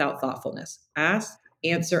action without thoughtfulness. Ask,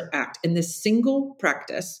 answer, act. In this single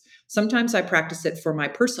practice, sometimes I practice it for my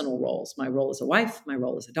personal roles. My role as a wife, my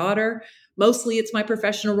role as a daughter. Mostly it's my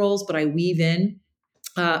professional roles, but I weave in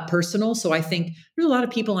personal. So I think there's a lot of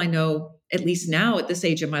people I know, at least now at this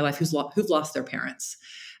age of my life, who've lost their parents.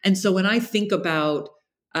 And so when I think about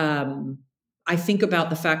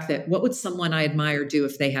the fact that what would someone I admire do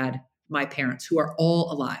if they had my parents who are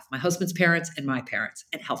all alive, my husband's parents and my parents,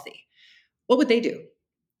 and healthy? What would they do?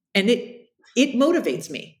 And it motivates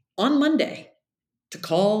me on Monday to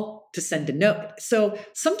call, to send a note. So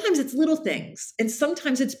sometimes it's little things and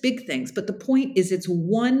sometimes it's big things. But the point is, it's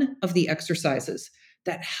one of the exercises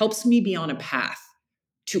that helps me be on a path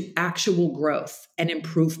to actual growth and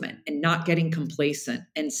improvement and not getting complacent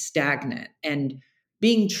and stagnant and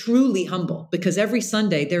being truly humble. Because every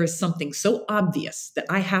Sunday there is something so obvious that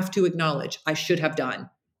I have to acknowledge I should have done,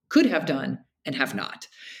 could have done, and have not.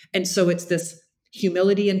 And so it's this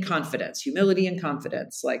humility and confidence,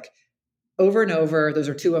 like over and over. Those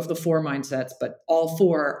are two of the four mindsets, but all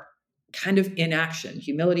four kind of in action: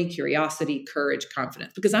 humility, curiosity, courage,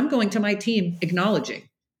 confidence. Because I'm going to my team acknowledging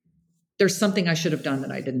there's something I should have done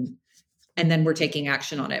that I didn't. And then we're taking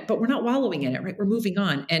action on it, but we're not wallowing in it, right? We're moving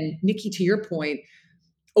on. And Nikki, to your point,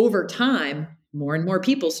 over time, more and more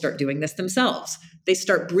people start doing this themselves. They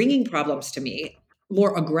start bringing problems to me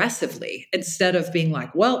more aggressively instead of being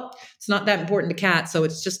like, well, it's not that important to Kat, so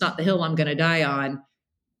it's just not the hill I'm going to die on.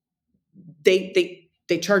 They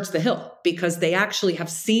charge the hill because they actually have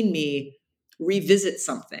seen me revisit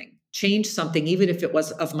something, change something, even if it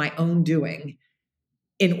was of my own doing,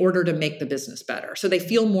 in order to make the business better. So they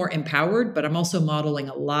feel more empowered, but I'm also modeling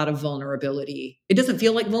a lot of vulnerability. It doesn't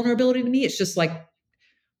feel like vulnerability to me. It's just like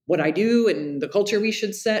what I do and the culture we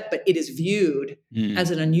should set, but it is viewed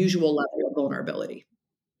as an unusual level of vulnerability.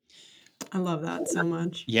 I love that so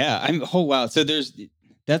much. Yeah. Oh, wow. So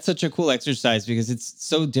that's such a cool exercise because it's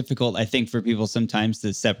so difficult, I think, for people sometimes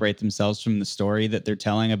to separate themselves from the story that they're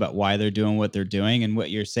telling about why they're doing what they're doing. And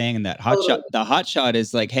what you're saying in that the hot shot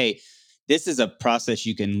is like, hey, this is a process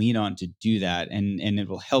you can lean on to do that. And it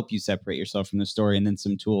will help you separate yourself from the story. And then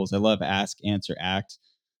some tools. I love ask, answer, act.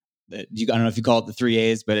 I don't know if you call it the 3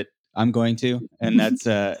 A's, but I'm going to. And that's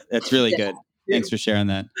really good. Thanks for sharing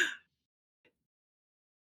that.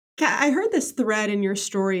 Kat, I heard this thread in your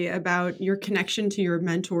story about your connection to your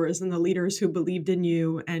mentors and the leaders who believed in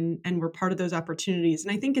you and were part of those opportunities.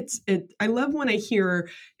 And I think I love when I hear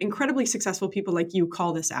incredibly successful people like you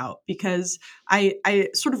call this out, because I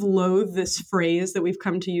sort of loathe this phrase that we've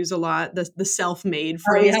come to use a lot, the self-made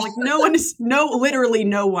phrase. Like literally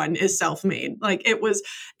no one is self-made. Like it was,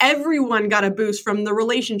 everyone got a boost from the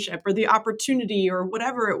relationship or the opportunity or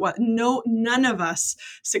whatever it was. None of us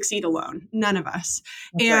succeed alone. None of us.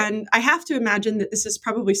 That's and I have to imagine that this is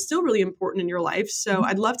probably still really important in your life. So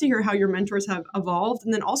I'd love to hear how your mentors have evolved.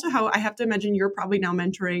 And then also how I have to imagine you're probably now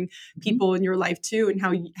mentoring people in your life too, and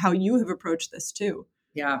how you have approached this too.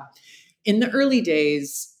 Yeah. In the early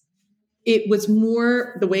days, it was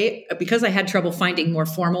more the way, because I had trouble finding more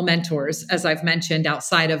formal mentors, as I've mentioned,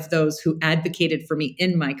 outside of those who advocated for me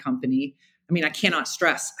in my company. I mean, I cannot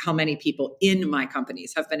stress how many people in my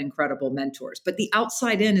companies have been incredible mentors, but the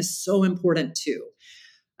outside in is so important too.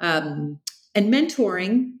 And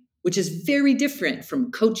mentoring, which is very different from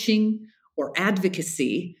coaching or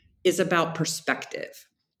advocacy, is about perspective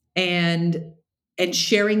and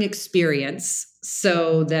sharing experience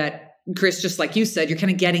so that Chris, just like you said, you're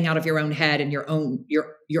kind of getting out of your own head and your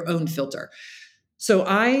own filter. So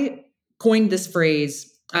I coined this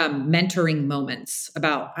phrase, mentoring moments,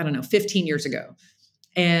 about, 15 years ago.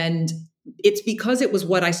 And it's because it was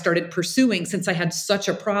what I started pursuing since I had such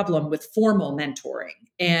a problem with formal mentoring.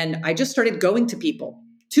 And I just started going to people.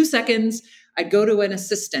 2 seconds, I'd go to an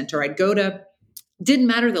assistant, or didn't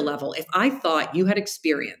matter the level. If I thought you had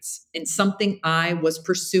experience in something I was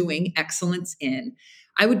pursuing excellence in,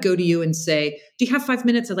 I would go to you and say, do you have 5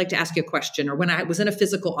 minutes? I'd like to ask you a question. Or when I was in a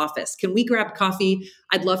physical office, can we grab coffee?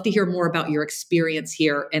 I'd love to hear more about your experience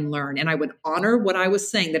here and learn. And I would honor what I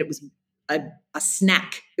was saying, that it was a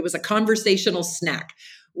snack. It was a conversational snack,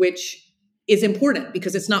 which is important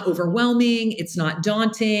because it's not overwhelming. It's not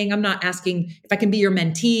daunting. I'm not asking if I can be your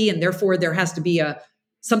mentee, and therefore there has to be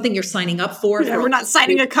something you're signing up for. Yeah, we're not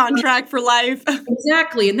signing a contract for life.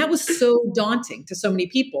 Exactly. And that was so daunting to so many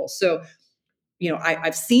people. So,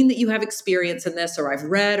 I've seen that you have experience in this, or I've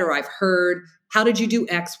read, or I've heard. How did you do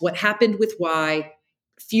X? What happened with Y?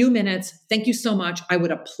 Few minutes. Thank you so much. I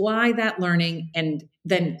would apply that learning, and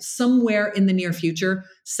then somewhere in the near future,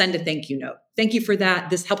 send a thank you note. Thank you for that.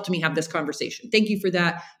 This helped me have this conversation. Thank you for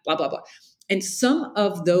that, blah, blah, blah. And some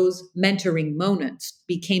of those mentoring moments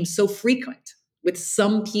became so frequent with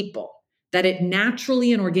some people that it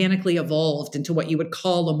naturally and organically evolved into what you would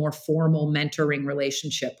call a more formal mentoring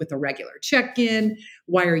relationship, with a regular check-in.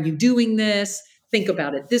 Why are you doing this? Think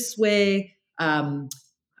about it this way. How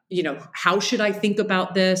should I think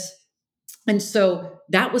about this? And so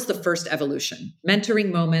that was the first evolution,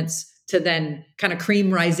 mentoring moments, to then kind of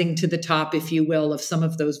cream rising to the top, if you will, of some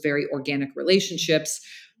of those very organic relationships.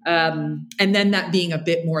 And then that being a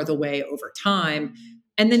bit more the way over time.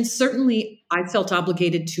 And then certainly I felt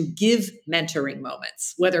obligated to give mentoring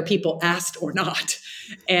moments, whether people asked or not,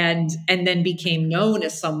 and then became known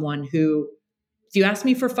as someone who, if you ask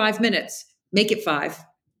me for 5 minutes, make it 5.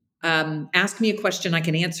 Ask me a question I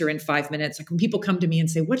can answer in 5 minutes. Like when people come to me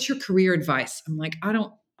and say, what's your career advice? I'm like, I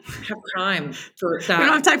don't have time for that. We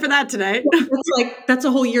don't have time for that today. That's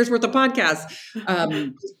a whole year's worth of podcasts.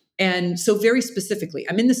 And so very specifically,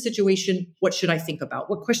 I'm in this situation. What should I think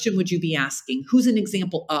about? What question would you be asking? Who's an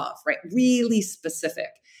example of, right? Really specific.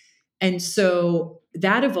 And so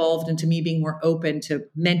that evolved into me being more open to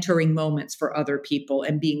mentoring moments for other people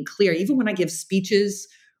and being clear. Even when I give speeches,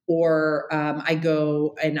 or I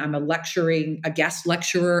go and I'm a guest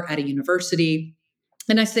lecturer at a university,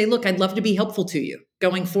 and I say, look, I'd love to be helpful to you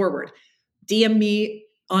going forward. DM me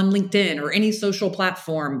on LinkedIn or any social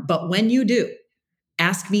platform. But when you do,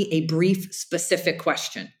 ask me a brief, specific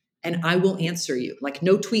question, and I will answer you. Like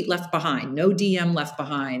no tweet left behind, no DM left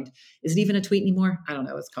behind. Is it even a tweet anymore? I don't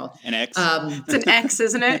know what it's called. An X. It's an X,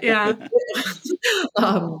 isn't it? Yeah.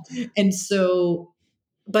 And so,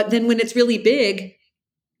 but then when it's really big,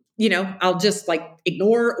 I'll just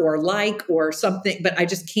ignore or something, but I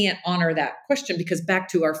just can't honor that question, because back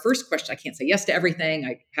to our first question, I can't say yes to everything.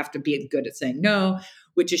 I have to be good at saying no,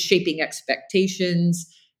 which is shaping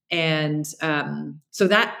expectations. And so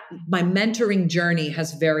that my mentoring journey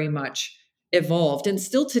has very much evolved. And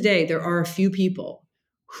still today, there are a few people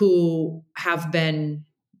who have been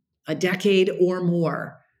a decade or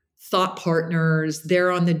more thought partners.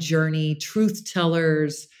 They're on the journey, truth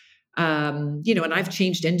tellers. And I've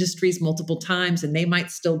changed industries multiple times, and they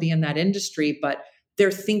might still be in that industry, but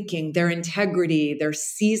their thinking, their integrity, their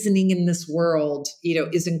seasoning in this world,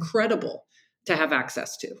 is incredible to have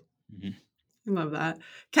access to. Mm-hmm. I love that.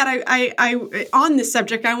 Kat, I on this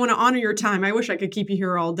subject, I want to honor your time. I wish I could keep you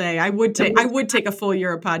here all day. I would take a full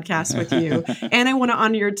year of podcasts with you, and I want to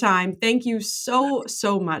honor your time. Thank you so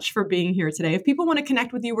much for being here today. If people want to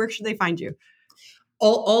connect with you, where should they find you?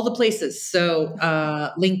 All the places. So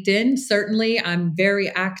LinkedIn, certainly, I'm very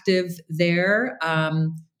active there.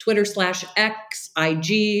 Twitter/X,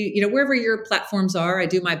 IG, wherever your platforms are, I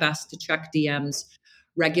do my best to check DMs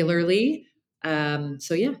regularly.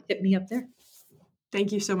 So yeah, hit me up there.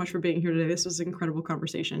 Thank you so much for being here today. This was an incredible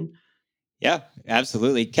conversation. Yeah,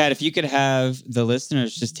 absolutely. Kat, if you could have the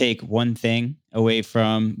listeners just take one thing away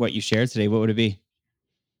from what you shared today, what would it be?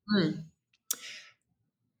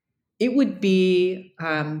 It would be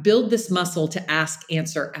build this muscle to ask,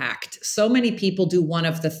 answer, act. So many people do one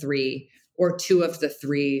of the three or two of the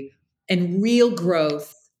three, and real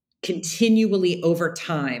growth continually over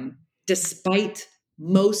time, despite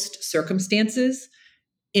most circumstances,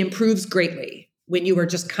 improves greatly when you are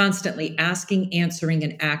just constantly asking, answering,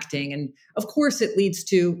 and acting. And of course, it leads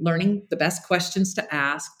to learning the best questions to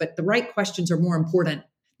ask, but the right questions are more important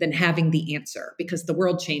than having the answer, because the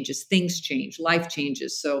world changes, things change, life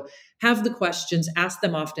changes. So have the questions, ask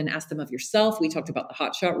them often, ask them of yourself. We talked about the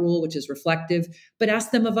hot shot rule, which is reflective, but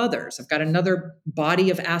ask them of others. I've got another body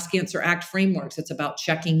of ask, answer, act frameworks. It's about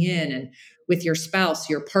checking in and with your spouse,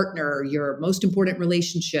 your partner, your most important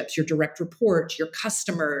relationships, your direct reports, your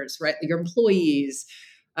customers, right? Your employees.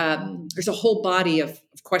 There's a whole body of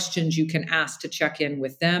questions you can ask to check in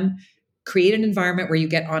with them. Create an environment where you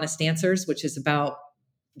get honest answers, which is about,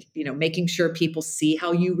 making sure people see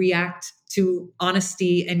how you react to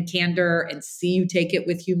honesty and candor and see you take it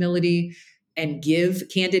with humility and give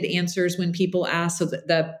candid answers when people ask, so that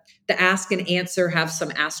the ask and answer have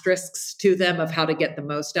some asterisks to them of how to get the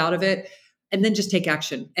most out of it. And then just take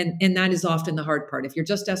action. And that is often the hard part. If you're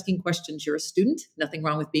just asking questions, you're a student. Nothing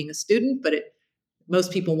wrong with being a student, but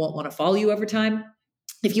most people won't want to follow you over time.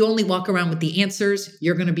 If you only walk around with the answers,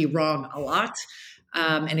 you're going to be wrong a lot.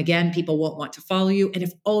 And again, people won't want to follow you. And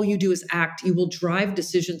if all you do is act, you will drive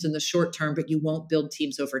decisions in the short term, but you won't build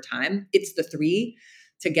teams over time. It's the three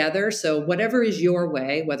together. So whatever is your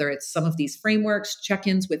way, whether it's some of these frameworks,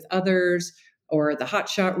 check-ins with others, or the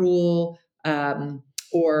hotshot rule,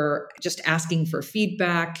 or just asking for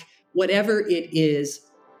feedback, whatever it is,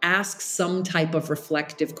 ask some type of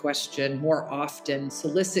reflective question more often,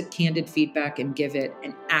 solicit candid feedback and give it,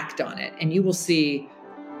 and act on it. And you will see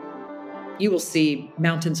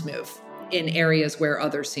mountains move in areas where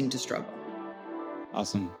others seem to struggle.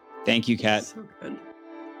 Awesome. Thank you, Kat. So good.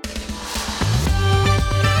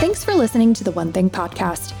 Thanks for listening to the One Thing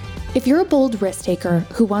podcast. If you're a bold risk taker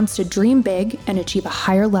who wants to dream big and achieve a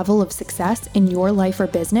higher level of success in your life or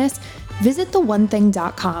business, visit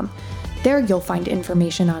theonething.com. There you'll find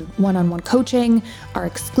information on one-on-one coaching, our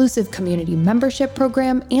exclusive community membership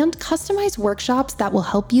program, and customized workshops that will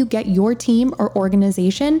help you get your team or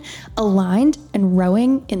organization aligned and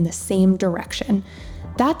rowing in the same direction.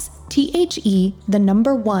 That's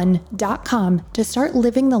THE1.com to start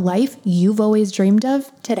living the life you've always dreamed of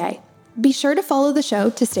today. Be sure to follow the show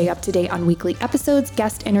to stay up to date on weekly episodes,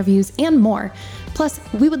 guest interviews, and more. Plus,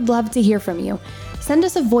 we would love to hear from you. Send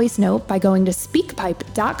us a voice note by going to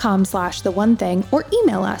speakpipe.com/theonething or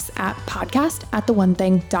email us at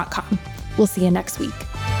podcast@theonething.com. We'll see you next week.